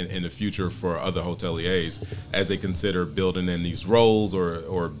in the future for other hoteliers as they consider building in these roles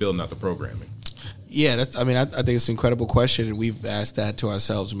or building out the programming? Yeah, that's. I mean, I think it's an incredible question, and we've asked that to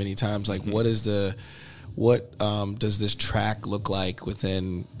ourselves many times. Like, what does this track look like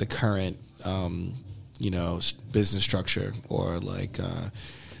within the current, business structure or like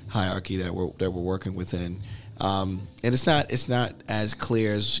hierarchy that we're working within? And it's not as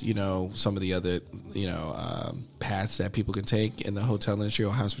clear as some of the other paths that people can take in the hotel industry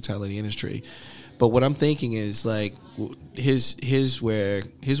or hospitality industry. But what I'm thinking is like here's where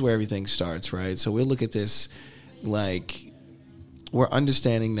everything starts, right? So we'll look at this like we're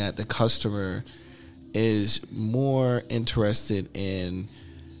understanding that the customer is more interested in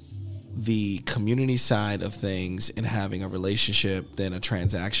the community side of things and having a relationship than a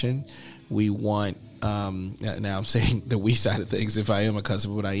transaction. We want now I'm saying the we side of things if I am a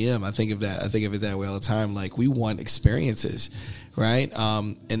customer, but I am. I think of it that way all the time. Like we want experiences, right?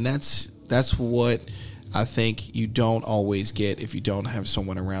 And that's what I think you don't always get if you don't have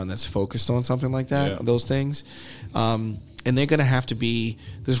someone around that's focused on something like that, those things. And they're going to have to be,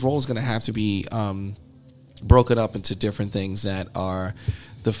 this role is going to have to be broken up into different things that are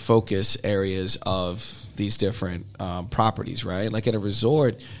the focus areas of these different properties, right? Like at a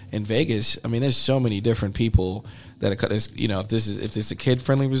resort in Vegas, I mean, there's so many different people that are, if this is a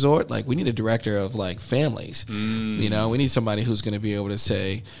kid-friendly resort, like we need a director of like families. We need somebody who's going to be able to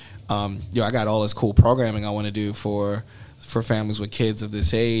say, I got all this cool programming I want to do for families with kids of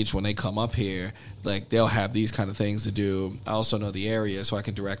this age when they come up here. Like they'll have these kind of things to do. I also know the area, so I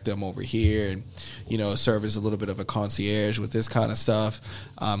can direct them over here and serve as a little bit of a concierge with this kind of stuff.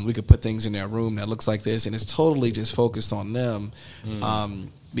 We could put things in their room that looks like this, and it's totally just focused on them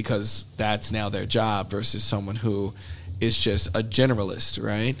because that's now their job versus someone who is just a generalist,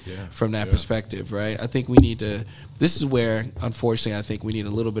 right? Yeah. From that perspective, right? I think we need to. This is where, unfortunately, I think we need a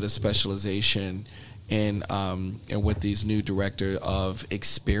little bit of specialization in what these new director of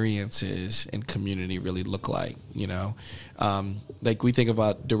experiences and community really look like. Like we think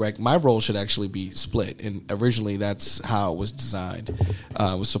about my role should actually be split, and originally that's how it was designed.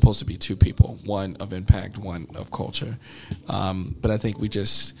 It was supposed to be two people, one of impact, one of culture. But I think we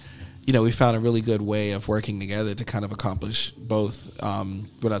just, we found a really good way of working together to kind of accomplish both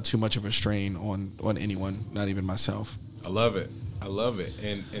without too much of a strain on anyone, not even myself. I love it.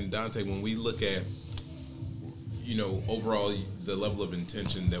 And Donte, when we look at overall the level of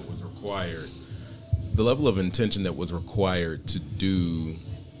intention that was required to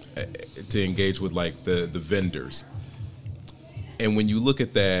engage with like the vendors. And when you look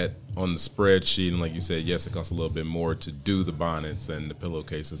at that on the spreadsheet, and like you said, yes, it costs a little bit more to do the bonnets and the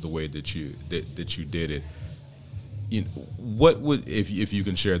pillowcases the way that you did it. What would, if you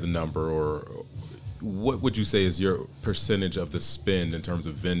can share the number, or what would you say is your percentage of the spend in terms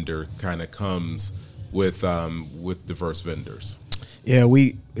of vendor kind of comes with diverse vendors? Yeah,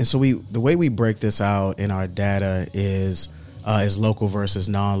 the way we break this out in our data is local versus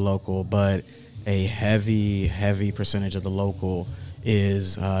non-local, but a heavy percentage of the local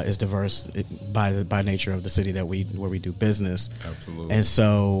is diverse by nature of the city where we do business. Absolutely. And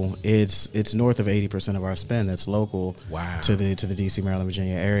so it's north of 80% of our spend that's local. Wow. to the DC, Maryland,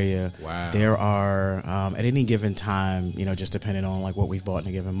 Virginia area. Wow. There are at any given time, just depending on like what we've bought in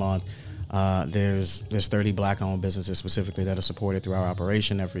a given month, there's 30 black-owned businesses specifically that are supported through our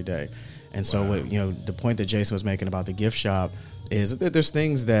operation every day. And so the point that Jason was making about the gift shop is that there's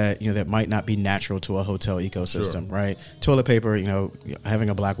things that that might not be natural to a hotel ecosystem, sure. Right? Toilet paper, having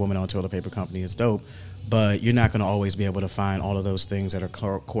a black woman on a toilet paper company is dope, but you're not going to always be able to find all of those things that are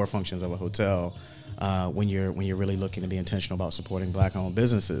core functions of a hotel when you're really looking to be intentional about supporting black-owned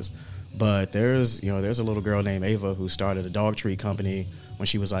businesses. But there's a little girl named Ava who started a dog treat company when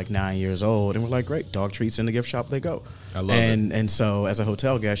she was like 9 years old, and we're like, great, dog treats in the gift shop, they go. I love it. And so as a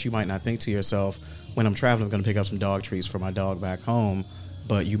hotel guest, you might not think to yourself, when I'm traveling, I'm going to pick up some dog treats for my dog back home,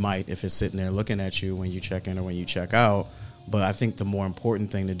 but you might if it's sitting there looking at you when you check in or when you check out. But I think the more important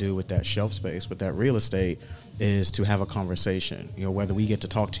thing to do with that shelf space, with that real estate, is to have a conversation. Whether we get to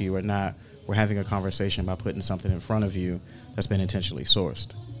talk to you or not, we're having a conversation by putting something in front of you that's been intentionally sourced.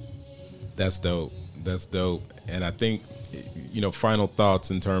 That's dope. And I think, final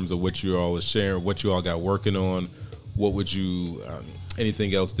thoughts in terms of what you all are sharing, what you all got working on. What would you,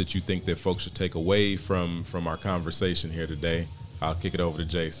 anything else that you think that folks should take away from our conversation here today? I'll kick it over to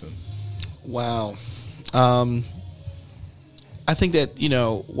Jason. Wow. I think that,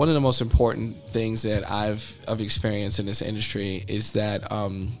 one of the most important things that I've experienced in this industry is that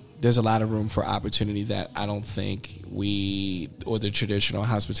there's a lot of room for opportunity that I don't think we, or the traditional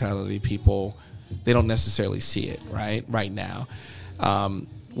hospitality people, they don't necessarily see it right now.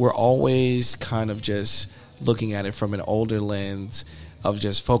 We're always kind of just looking at it from an older lens, of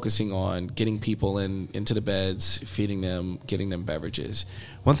just focusing on getting people into the beds, feeding them, getting them beverages.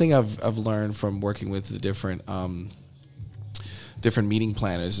 One thing I've learned from working with the different meeting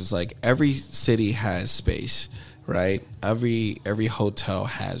planners is like every city has space, right? Every hotel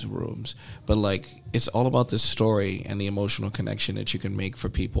has rooms, but like it's all about the story and the emotional connection that you can make for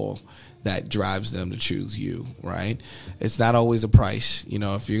people that drives them to choose you, right? It's not always a price. You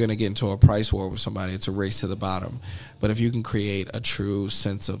know, if you're going to get into a price war with somebody, it's a race to the bottom. But if you can create a true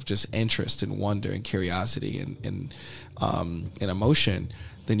sense of just interest and wonder and curiosity and emotion,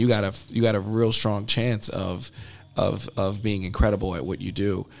 then you got a real strong chance of being incredible at what you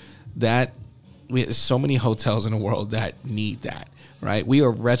do. There's so many hotels in the world that need that, right? We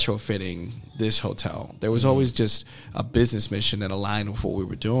are retrofitting this hotel. There was always just a business mission that aligned with what we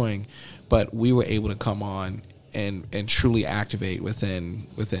were doing, but we were able to come on and truly activate within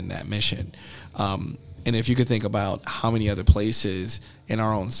that mission. And if you could think about how many other places in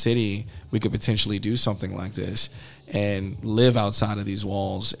our own city we could potentially do something like this and live outside of these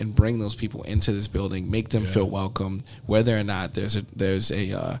walls and bring those people into this building, make them feel welcome, whether or not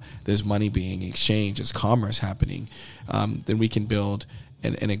there's money being exchanged, there's commerce happening, then we can build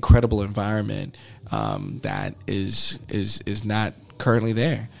an incredible environment that is not currently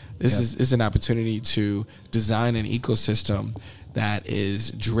there. This is an opportunity to design an ecosystem that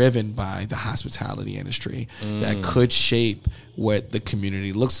is driven by the hospitality industry that could shape what the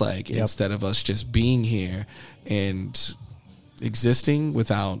community looks like instead of us just being here and existing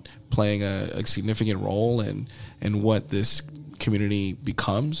without playing a significant role in what this community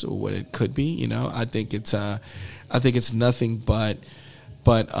becomes or what it could be. You know, I think it's nothing but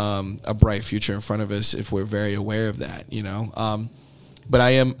a bright future in front of us if we're very aware of that. You know, but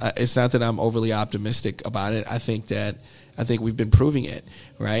it's not that I'm overly optimistic about it. I think we've been proving it,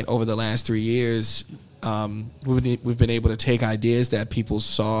 right? Over the last 3 years, we've been able to take ideas that people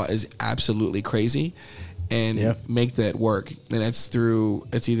saw as absolutely crazy and make that work. And it's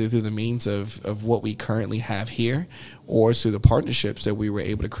either through the means of what we currently have here or through the partnerships that we were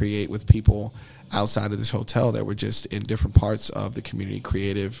able to create with people outside of this hotel that were just in different parts of the community,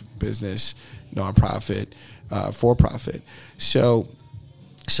 creative, business, nonprofit, for-profit. So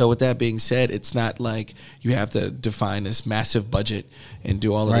with that being said, it's not like you have to define this massive budget and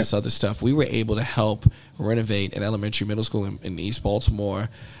do all of this other stuff. We were able to help renovate an elementary middle school in East Baltimore,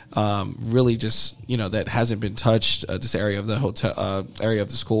 really just, you know, that hasn't been touched, this area of the hotel, area of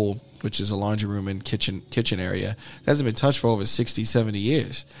the school, which is a laundry room and kitchen area, that hasn't been touched for over 60, 70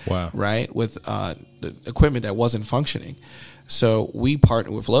 years. Wow. Right? With the equipment that wasn't functioning. So we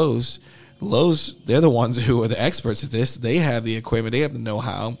partnered with Lowe's, they're the ones who are the experts at this. They have the equipment, they have the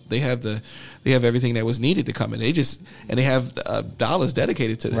know-how, they have everything that was needed to come in. They have dollars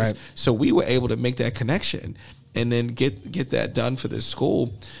dedicated to this. Right. So we were able to make that connection and then get that done for this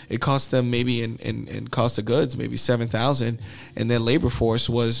school. It cost them maybe in cost of goods maybe $7,000, and their labor force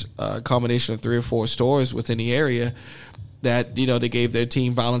was a combination of 3 or 4 stores within the area that, you know, they gave their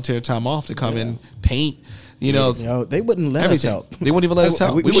team volunteer time off to come and paint. You know, they wouldn't let us help. They wouldn't even let us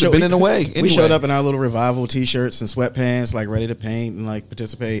help. We would have been in the way. Anyway. We showed up in our little Revival T-shirts and sweatpants, like ready to paint and like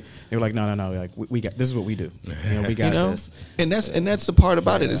participate. They were like, no, like we got this is what we do. You know, we got this. And that's the part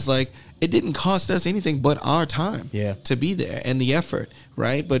about it. It's like it didn't cost us anything but our time to be there and the effort,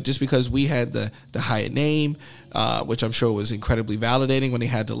 right? But just because we had the Hyatt name, which I'm sure was incredibly validating when they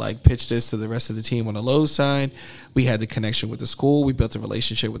had to like pitch this to the rest of the team on the Lowe's side. We had the connection with the school. We built a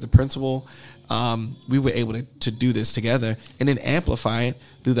relationship with the principal. We were able to do this together and then amplify it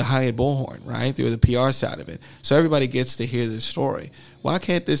through the Hyatt Bullhorn, right? Through the PR side of it. So everybody gets to hear this story. Why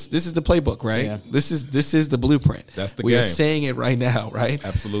can't this is the playbook, right? Yeah. This is the blueprint. That's the We game. are saying it right now, right?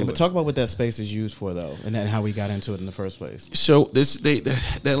 Absolutely. But talk about what that space is used for, though, and then how we got into it in the first place. So the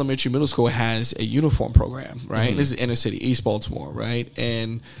elementary middle school has a uniform program, right? Mm-hmm. This is inner city, East Baltimore, right?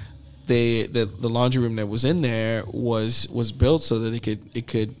 And the laundry room that was in there was built so that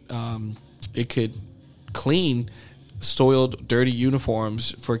it could clean soiled, dirty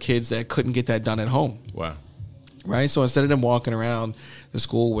uniforms for kids that couldn't get that done at home. Wow. Right? So instead of them walking around the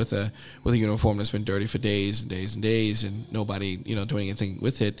school with a uniform that's been dirty for days and days and days and nobody, you know, doing anything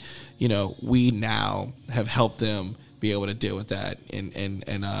with it, you know, we now have helped them be able to deal with that and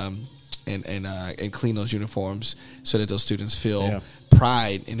clean those uniforms so that those students feel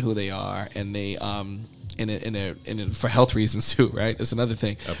pride in who they are and they for health reasons too, right? That's another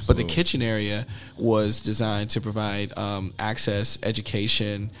thing. Absolutely. But the kitchen area was designed to provide access,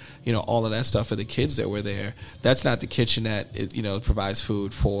 education, all of that stuff for the kids that were there. That's not the kitchen that provides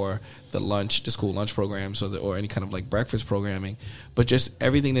food for the school lunch programs or any kind of like breakfast programming, but just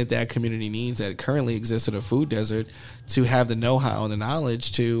everything that community needs that currently exists in a food desert to have the know-how and the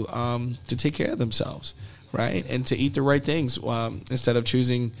knowledge to take care of themselves, right? And to eat the right things instead of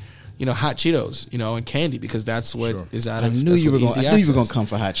choosing hot Cheetos, and candy, because that's what is out of. I knew you were going to come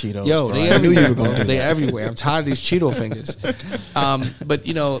for hot Cheetos. Yo, bro. they everywhere. They everywhere. I'm tired of these Cheeto fingers. But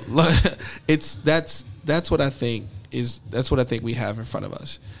that's what I think we have in front of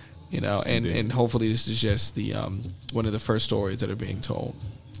us. And hopefully this is just the one of the first stories that are being told.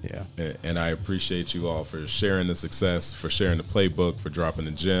 Yeah. And I appreciate you all for sharing the success, for sharing the playbook, for dropping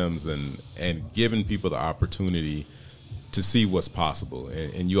the gems, and giving people the opportunity to see what's possible.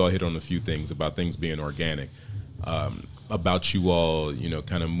 And you all hit on a few things about things being organic, about you all,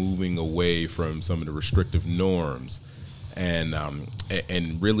 kind of moving away from some of the restrictive norms, and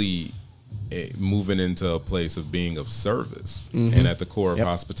really moving into a place of being of service. Mm-hmm. And at the core of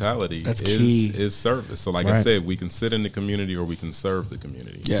hospitality is service. So like I said, we can sit in the community or we can serve the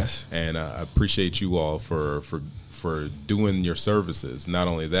community. Yes. And I appreciate you all for doing your services. Not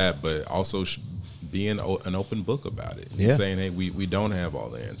only that, but also being an open book about it. Yeah. Saying, hey, we don't have all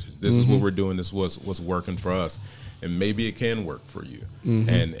the answers. This is what we're doing. This is what's working for us. And maybe it can work for you.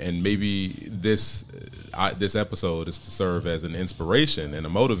 Mm-hmm. And maybe this episode is to serve as an inspiration and a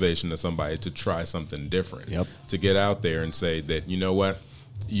motivation to somebody to try something different. Yep. To get out there and say that, you know what,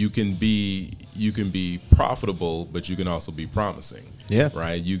 you can be profitable, but you can also be promising. Yeah.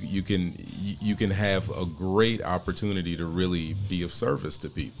 Right. You can have a great opportunity to really be of service to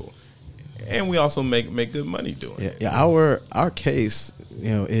people. And we also make good money doing it. Yeah, our case,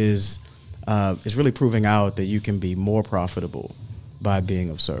 is really proving out that you can be more profitable by being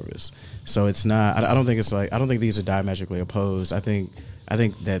of service. So it's not. I don't think these are diametrically opposed. I think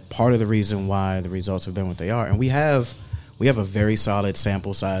that part of the reason why the results have been what they are, and we have a very solid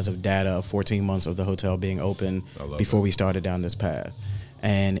sample size of data of 14 months of the hotel being open before we started down this path.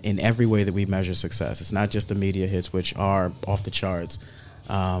 And in every way that we measure success, it's not just the media hits, which are off the charts.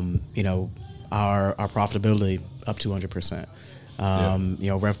 Our profitability up 200%.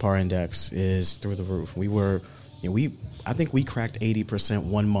 RevPAR index is through the roof. I think we cracked 80%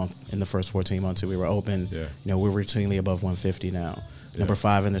 1 month in the first 14 months that we were open. Yeah. We're routinely above 150 now. Yeah. Number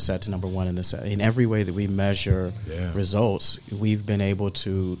 5 in the set to number 1 in the set. In every way that we measure results, we've been able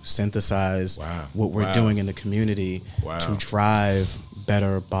to synthesize what we're doing in the community to drive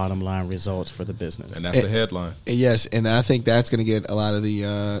better bottom line results for the business. And that's the headline. Yes, and I think that's going to get a lot of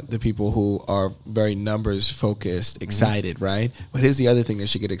the people who are very numbers focused excited, right? But here's the other thing they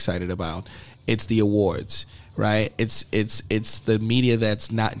should get excited about. It's the awards, right? It's the media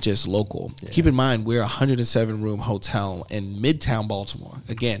that's not just local. Yeah. Keep in mind, we're a 107-room hotel in Midtown Baltimore.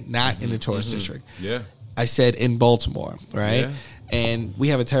 Again, not in the tourist district. Yeah. I said in Baltimore, right? Yeah. And we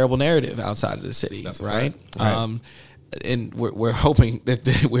have a terrible narrative outside of the city, right? And we're hoping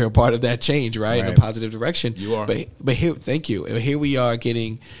that we're a part of that change, right? In a positive direction. You are. But here, thank you. Here we are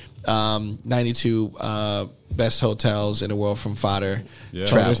getting 92 best hotels in the world from Fodder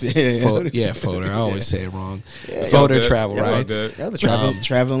Travel. Fodder. I always say it wrong. Fodder Travel, right? Yeah, the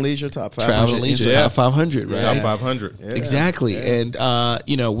Travel and Leisure top 500. Travel and Leisure top 500, right? Top 500. Yeah. Exactly. Yeah.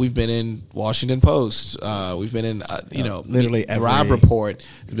 And, we've been in Washington Post. We've been in, literally the Rob Report.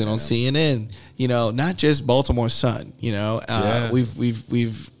 We've been on CNN. Not just Baltimore Sun.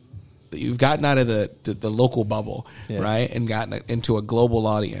 We've gotten out of the local bubble, right, and gotten into a global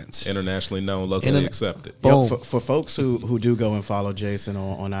audience, internationally known, locally accepted. For folks who do go and follow Jason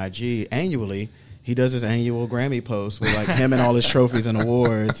on IG annually, he does his annual Grammy post with like him and all his trophies and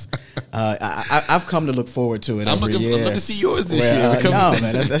awards. I've come to look forward to it every year. I'm looking to see yours this year. No,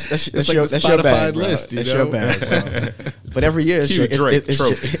 man, that's your bag, list. That's your bag, bro. But every year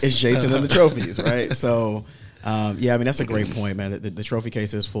it's Jason and the trophies, right? So. That's a great point, man. The trophy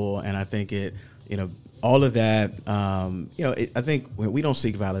case is full, and I think all of that. I think we don't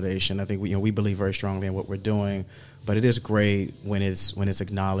seek validation. I think we believe very strongly in what we're doing, but it is great when it's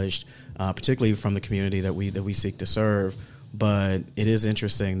acknowledged, particularly from the community that we seek to serve. But it is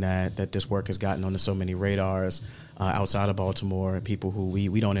interesting that this work has gotten onto so many radars outside of Baltimore, people who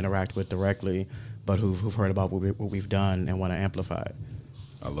we don't interact with directly, but who've heard about what we've done and want to amplify it.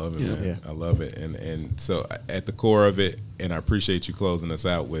 I love it, Yeah. man. Yeah. I love it. And so at the core of it, and I appreciate you closing us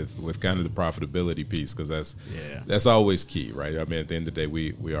out with kind of the profitability piece, because that's always key, right? I mean, at the end of the day,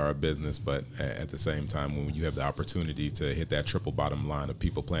 we are a business, but at the same time, when you have the opportunity to hit that triple bottom line of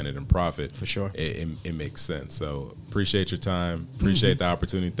people, planet, and profit, For sure. it makes sense. So appreciate your time. Appreciate the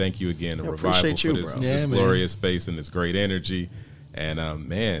opportunity. Thank you again to Revival appreciate you, for this, bro. this Yeah, man. glorious space and this great energy. And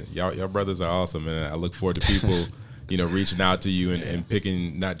man, y'all brothers are awesome, and I look forward to people reaching out to you and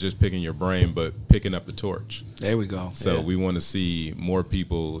picking, not just picking your brain, but picking up the torch. There we go. So we want to see more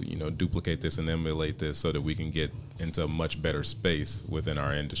people, duplicate this and emulate this so that we can get into a much better space within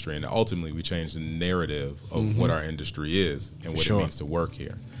our industry. And ultimately, we change the narrative of what our industry is and what it means to work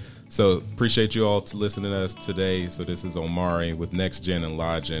here. So appreciate you all listening to us today. So this is Omari with Next Gen and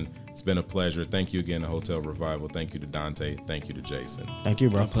Lodging. It's been a pleasure. Thank you again to Hotel Revival. Thank you to Donte. Thank you to Jason. Thank you,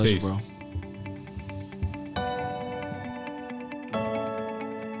 bro. My pleasure, Peace. bro.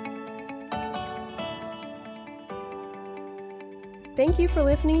 Thank you for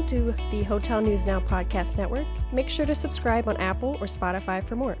listening to the Hotel News Now Podcast Network. Make sure to subscribe on Apple or Spotify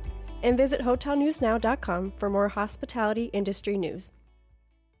for more. And visit hotelnewsnow.com for more hospitality industry news.